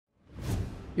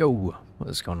Yo,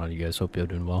 what's going on, you guys? Hope you're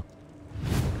doing well.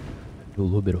 Do a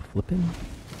little bit of flipping.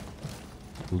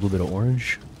 Do a little bit of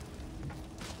orange.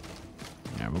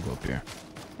 Yeah, we'll go up here.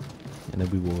 And then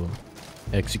we will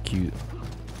execute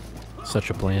such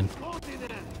a plan.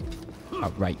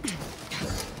 Alright.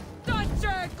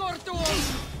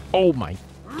 Oh my.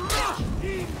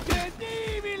 I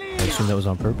assume that was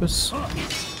on purpose.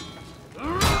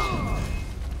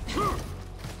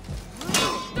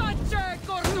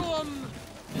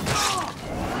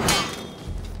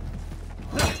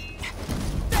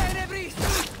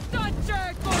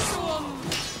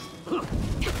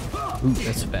 Ooh,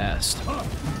 that's fast.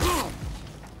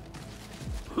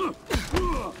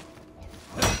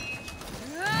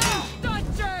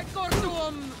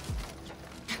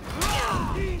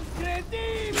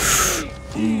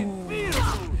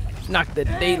 Knock the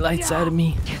daylights out of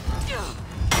me.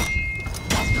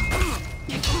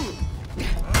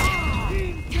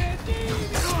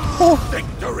 Oh.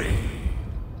 Victory!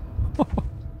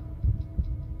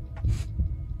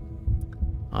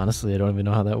 Honestly, I don't even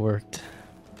know how that worked.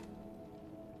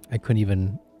 I couldn't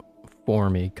even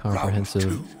form a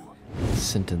comprehensive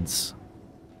sentence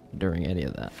during any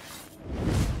of that.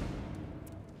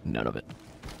 None of it.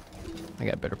 I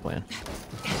got a better plan.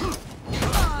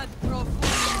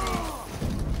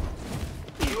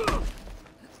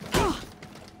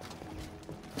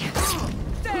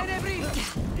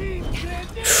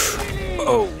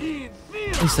 Oh!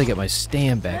 At least I get my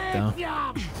stand back, though.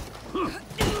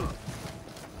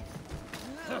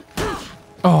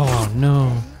 Oh,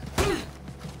 no.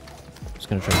 Just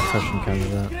gonna try to touch and counter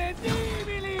that.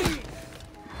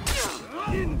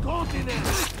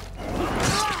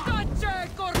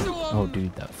 Oh,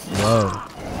 dude, that flow.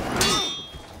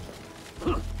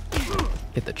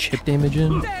 Get the chip damage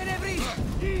in.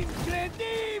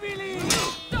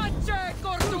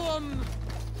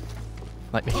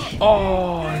 Light me.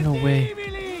 Oh, no way.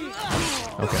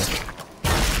 Okay.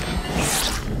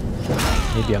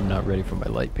 Maybe I'm not ready for my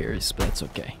light parries, but that's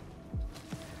okay.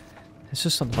 It's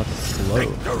just something about the flow,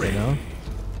 you know?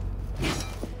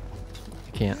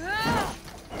 I can't.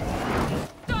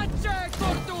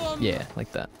 Yeah,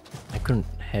 like that. I couldn't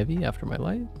heavy after my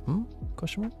light? Hmm?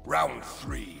 Question mark? Round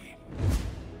 3.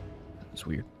 That's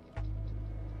weird.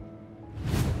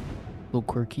 A little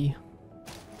quirky.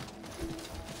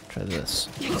 Try this.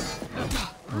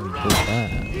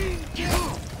 That.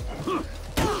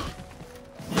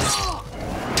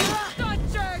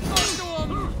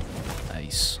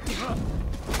 Nice.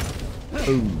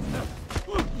 Ooh.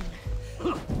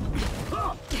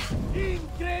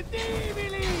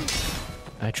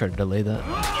 I tried to delay that.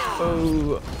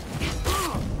 Oh.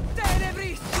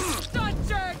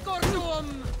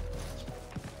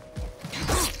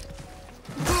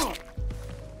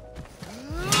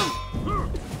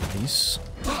 Nice.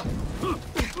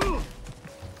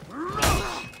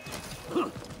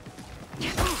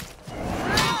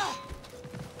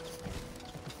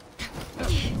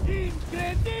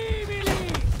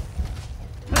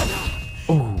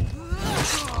 Oh.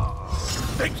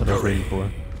 That's what I was waiting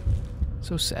for.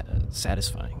 So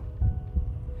satisfying.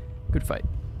 Good fight.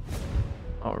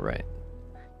 Alright.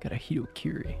 Got a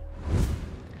Hitokiri.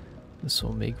 This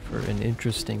will make for an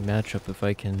interesting matchup if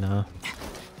I can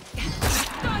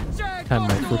time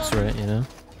my flips right, you know?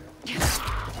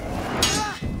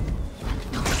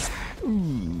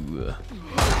 Ooh.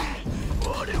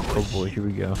 Oh boy, here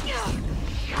we go.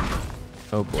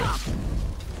 Oh boy.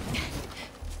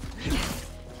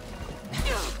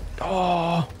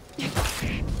 Oh!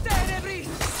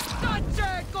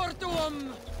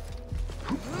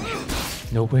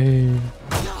 No way.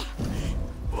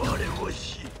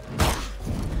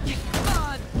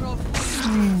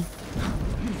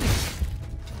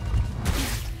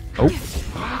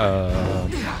 Oh.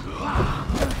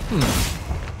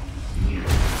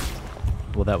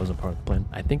 Well, that was a part of the plan.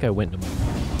 I think I went into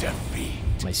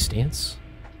my stance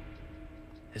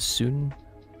as soon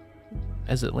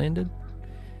as it landed.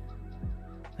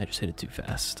 I just hit it too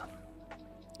fast.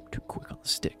 Too quick on the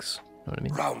sticks. Know what I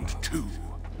mean? Round 2.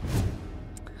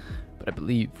 But I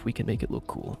believe we can make it look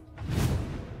cool.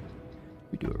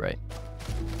 We do it right.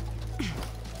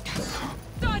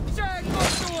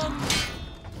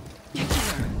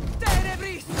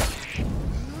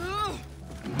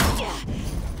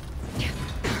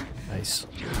 Nice.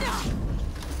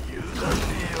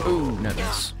 Ooh,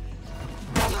 nice.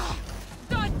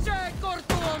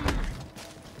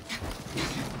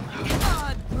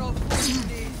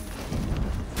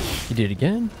 You did it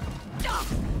again?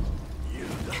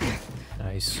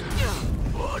 Nice.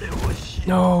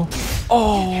 No!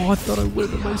 Oh, I thought I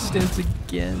went in my stance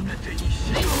again.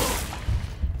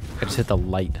 I just hit the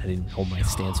light. I didn't hold my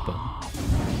stance button.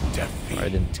 Defeat. Or I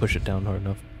didn't push it down hard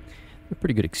enough. They're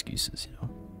pretty good excuses, you know.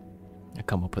 I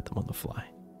come up with them on the fly.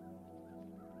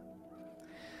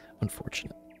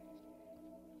 Unfortunate.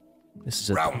 This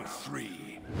is it. Round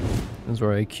 3. This is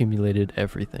where I accumulated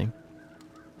everything.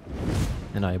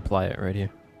 And I apply it right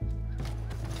here.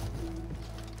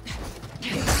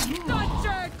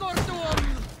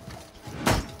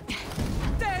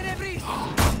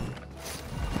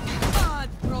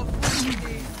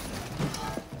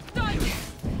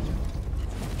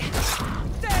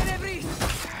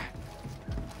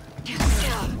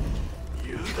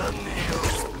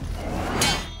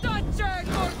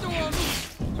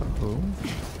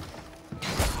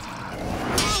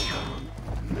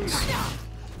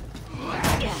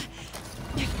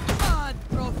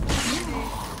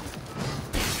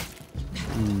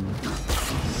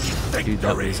 Dude,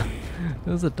 that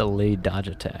was a delayed dodge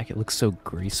attack. It looks so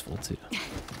graceful too.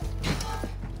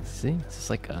 See, it's just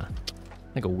like a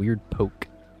weird poke.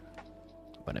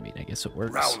 But I mean, I guess it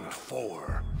works. Round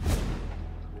 4.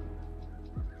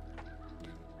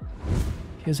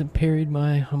 He hasn't parried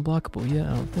my unblockable yet,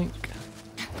 I don't think.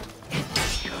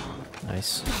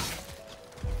 Nice.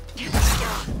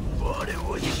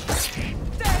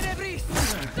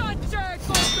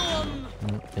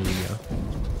 Oh, there you go.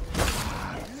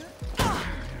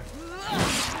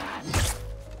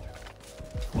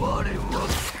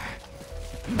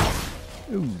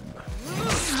 Ooh.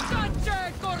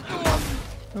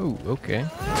 Oh, okay.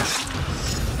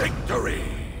 Victory.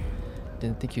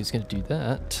 Didn't think he was gonna do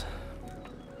that.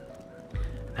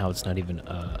 Now it's not even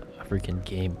a freaking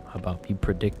game about me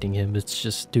predicting him. It's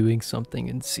just doing something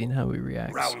and seeing how he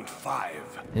reacts. Round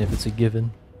 5. And if it's a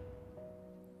given,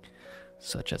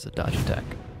 such as a dodge attack.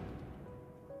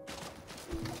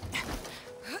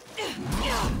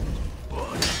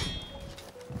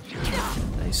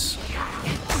 Nice.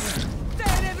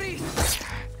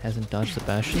 Hasn't dodged the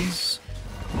bashes.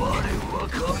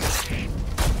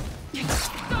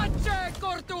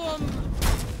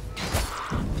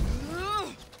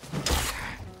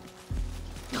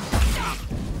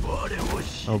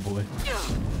 Oh boy.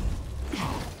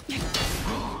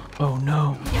 Oh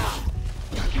no.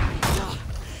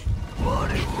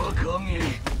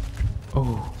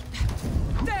 Oh.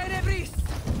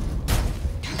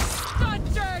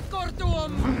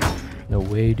 No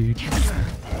way, dude.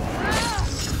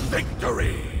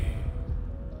 Victory.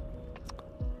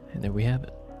 And there we have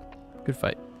it. Good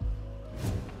fight.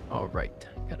 Alright,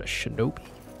 got a Shinobi.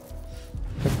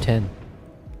 Rep 10.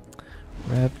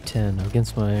 Rep 10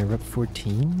 against my Rep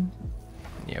 14.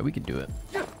 Yeah, we can do it.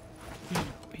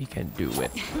 We can do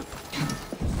it.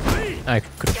 I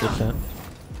could have flipped that.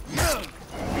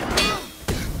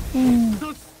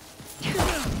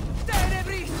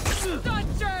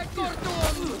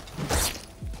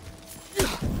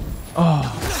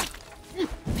 Oh.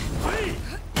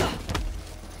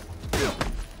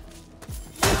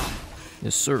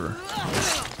 Yes, sir.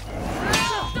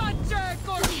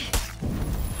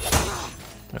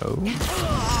 No.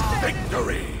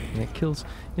 Victory. And it kills.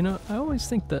 You know, I always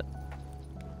think that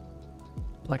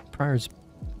Black Prior's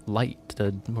light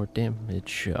did more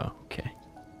damage. Okay.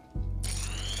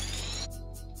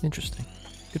 Interesting.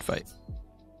 Good fight.